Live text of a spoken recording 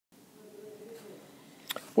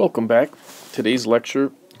Welcome back. Today's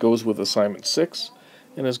lecture goes with assignment 6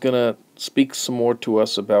 and is going to speak some more to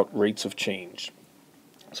us about rates of change.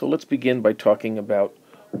 So let's begin by talking about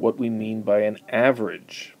what we mean by an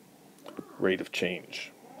average rate of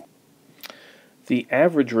change. The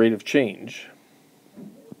average rate of change,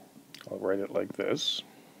 I'll write it like this,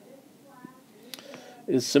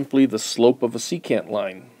 is simply the slope of a secant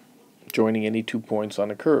line joining any 2 points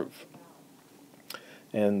on a curve.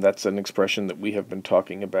 And that's an expression that we have been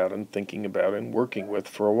talking about and thinking about and working with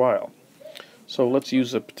for a while. So let's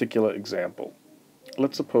use a particular example.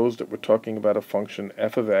 Let's suppose that we're talking about a function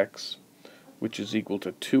f of x, which is equal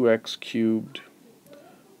to 2x cubed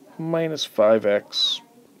minus 5x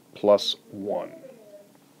plus 1.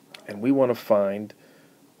 And we want to find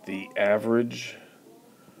the average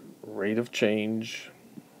rate of change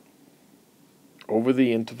over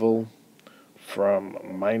the interval from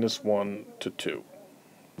minus 1 to 2.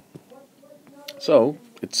 So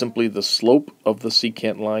it's simply the slope of the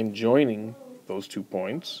secant line joining those 2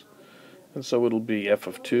 points. And so it'll be f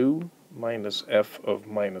of 2 minus f of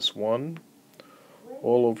minus 1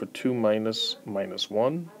 all over 2 minus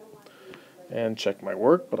 1. And check my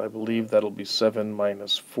work, but I believe that'll be 7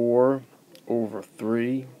 minus 4 over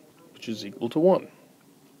 3, which is equal to 1.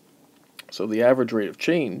 So the average rate of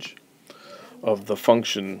change of the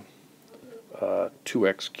function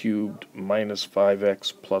 2x cubed minus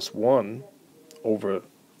 5x plus 1 over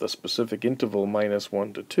the specific interval minus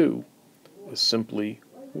 1 to 2 is simply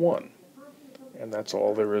 1. And that's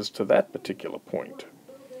all there is to that particular point.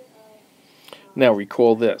 Now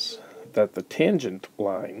recall this, that the tangent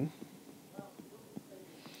line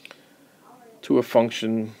to a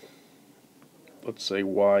function, let's say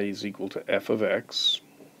y is equal to f of x,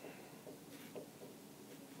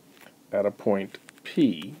 at a point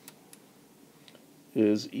P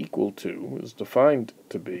is defined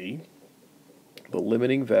to be the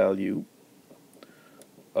limiting value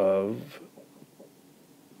of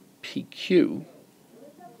PQ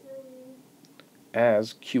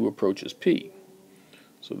as Q approaches P.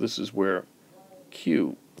 So this is where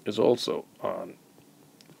Q is also on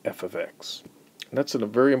f of x. And that's a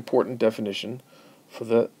very important definition for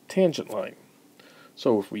the tangent line.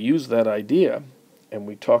 So if we use that idea and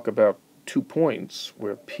we talk about 2 points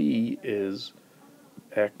where P is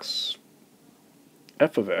x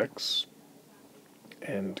f of x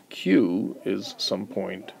and Q is some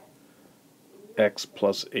point x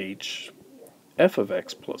plus h f of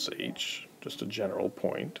x plus h, just a general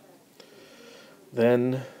point,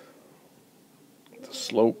 then the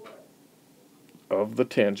slope of the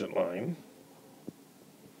tangent line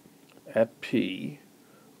at P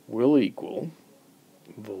will equal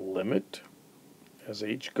the limit as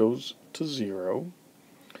h goes to 0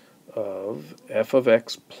 of f of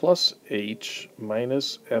x plus h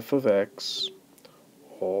minus f of x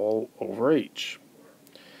all over h.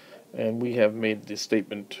 And we have made the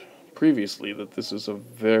statement previously that this is a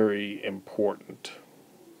very important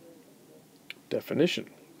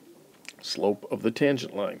definition. Slope of the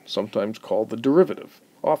tangent line, sometimes called the derivative,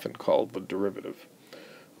 often called the derivative.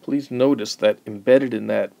 Please notice that embedded in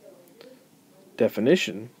that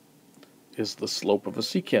definition is the slope of a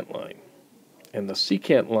secant line. And the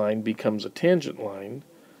secant line becomes a tangent line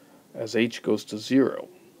as h goes to 0,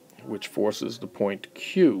 which forces the point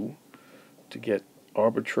Q to get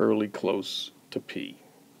arbitrarily close to P.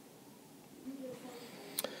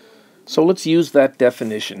 So let's use that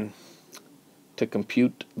definition to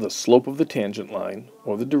compute the slope of the tangent line,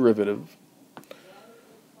 or the derivative,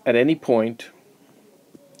 at any point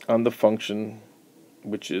on the function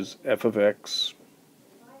which is f of x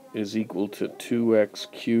is equal to 2x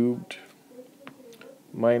cubed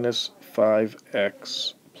minus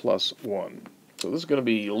 5x plus 1. So this is going to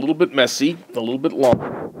be a little bit messy, a little bit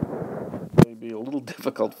long, maybe a little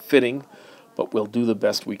difficult fitting, but we'll do the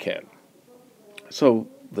best we can. So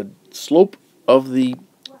the slope of the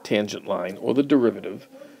tangent line, or the derivative,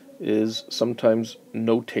 is sometimes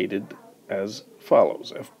notated as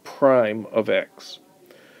follows: f prime of x.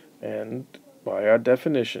 And by our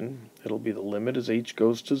definition, it'll be the limit as h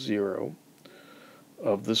goes to 0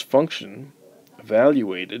 of this function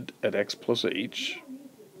evaluated at x plus h.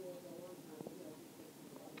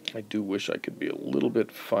 I do wish I could be a little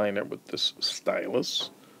bit finer with this stylus.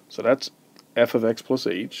 So that's f of x plus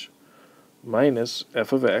h minus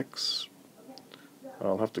f of x.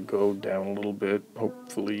 I'll have to go down a little bit.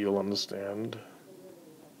 Hopefully you'll understand.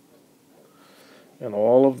 And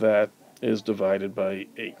all of that is divided by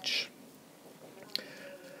h.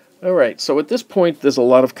 Alright, so at this point there's a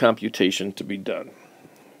lot of computation to be done.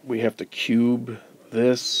 We have to cube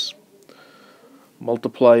this,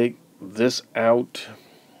 multiply this out,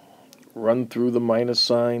 run through the minus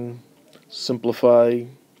sign, simplify,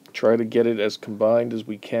 try to get it as combined as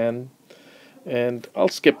we can. And I'll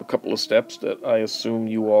skip a couple of steps that I assume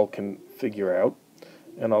you all can figure out,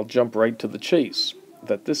 and I'll jump right to the chase,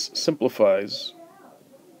 that this simplifies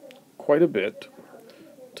quite a bit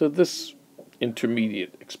to this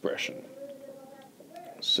intermediate expression.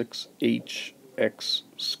 6hx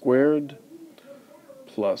squared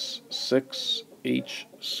plus 6h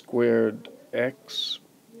squared x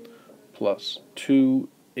plus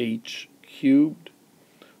 2h cubed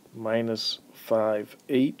minus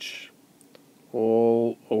 5h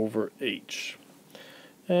all over h.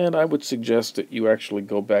 And I would suggest that you actually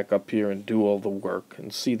go back up here and do all the work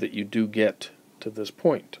and see that you do get to this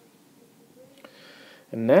point.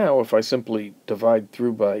 And now if I simply divide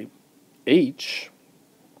through by h,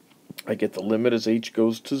 I get the limit as h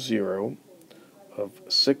goes to 0 of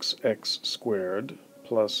 6x squared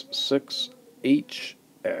plus 6hx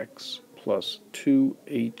plus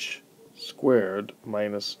 2h squared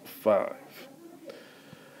minus 5.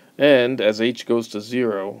 And as h goes to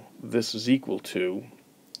 0, this is equal to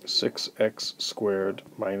 6x squared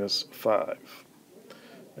minus 5.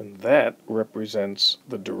 And that represents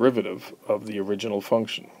the derivative of the original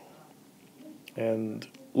function. And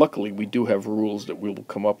luckily we do have rules that we will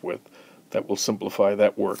come up with that will simplify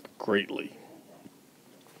that work greatly.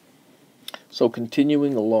 So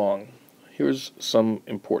continuing along, here's some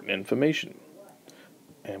important information.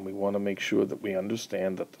 And we want to make sure that we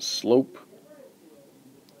understand that the slope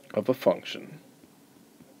of a function,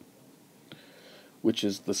 which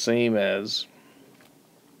is the same as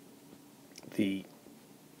the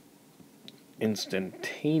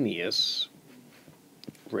instantaneous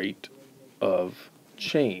rate of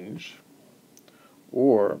change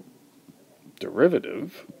or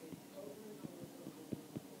derivative,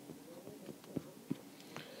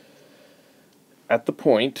 at the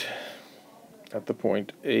point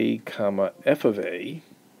a comma f of a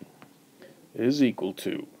is equal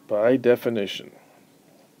to, by definition,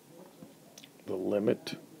 the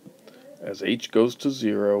limit as h goes to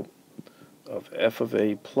 0 of f of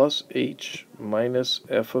a plus h minus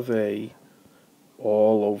f of a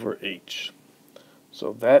all over h.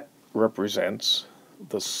 So that represents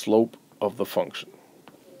the slope of the function.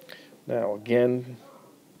 Now again,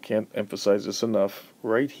 can't emphasize this enough,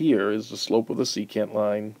 right here is the slope of the secant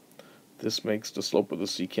line. This makes the slope of the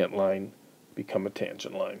secant line become a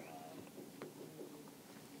tangent line.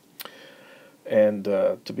 And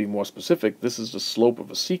to be more specific, this is the slope of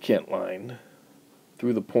a secant line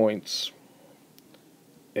through the points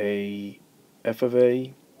a f of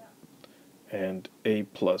a and a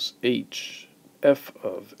plus h f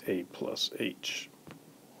of a plus h.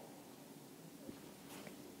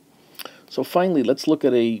 So finally, let's look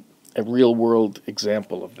at a real-world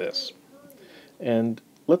example of this. And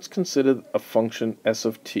let's consider a function s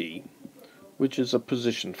of t, which is a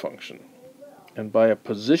position function. And by a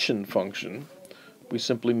position function, we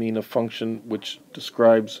simply mean a function which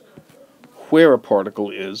describes where a particle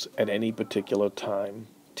is at any particular time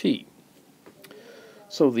t.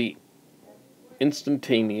 So the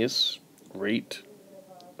instantaneous rate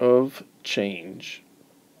of change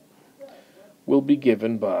will be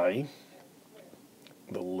given by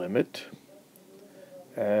the limit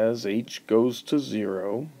as h goes to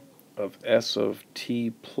 0 of s of t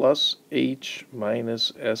plus h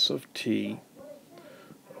minus s of t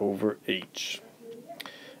over h.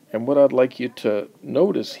 And what I'd like you to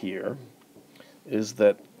notice here is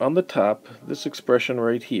that on the top, this expression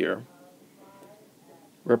right here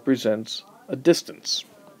represents a distance.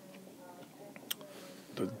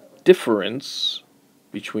 The difference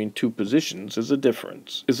between two positions is a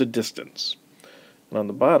distance. And on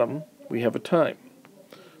the bottom, we have a time.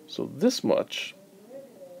 So this much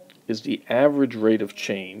is the average rate of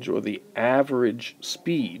change, or the average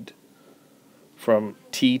speed from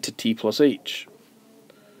t to t plus h.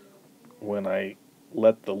 When I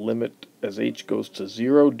let the limit as h goes to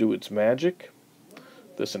 0 do its magic,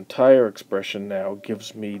 this entire expression now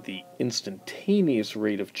gives me the instantaneous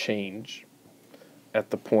rate of change at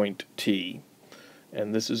the point t,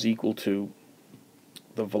 and this is equal to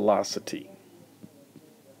the velocity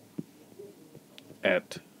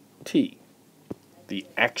at t, the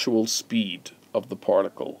actual speed of the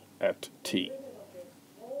particle at t.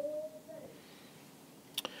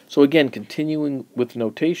 So again, continuing with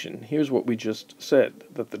notation, here's what we just said,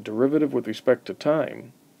 that the derivative with respect to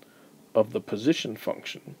time of the position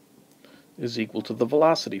function is equal to the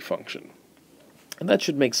velocity function. And that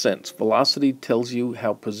should make sense. Velocity tells you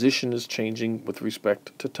how position is changing with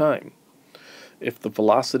respect to time. If the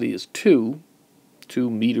velocity is 2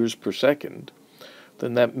 meters per second,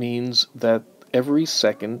 then that means that every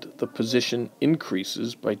second the position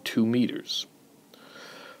increases by 2 meters.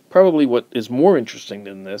 Probably what is more interesting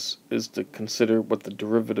than this is to consider what the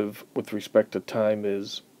derivative with respect to time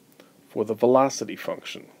is for the velocity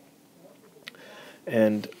function.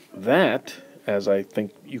 And that, as I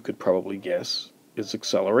think you could probably guess, is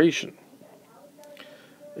acceleration.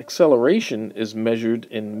 Acceleration is measured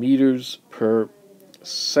in meters per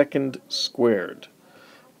second squared,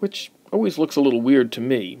 which always looks a little weird to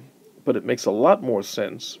me, but it makes a lot more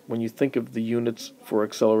sense when you think of the units for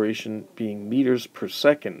acceleration being meters per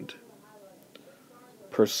second.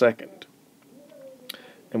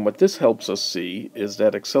 And what this helps us see is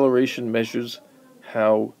that acceleration measures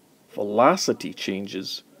how velocity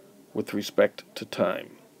changes with respect to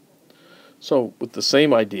time. So with the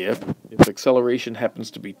same idea, if acceleration happens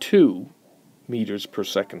to be 2 meters per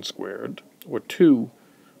second squared, or 2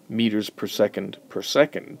 meters per second,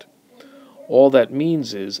 all that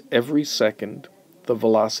means is every second the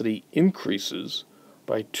velocity increases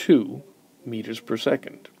by 2 meters per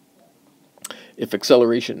second. If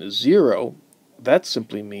acceleration is 0, that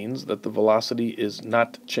simply means that the velocity is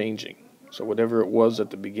not changing. So whatever it was at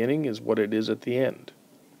the beginning is what it is at the end.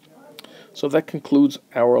 So that concludes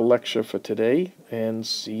our lecture for today, and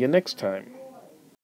see you next time.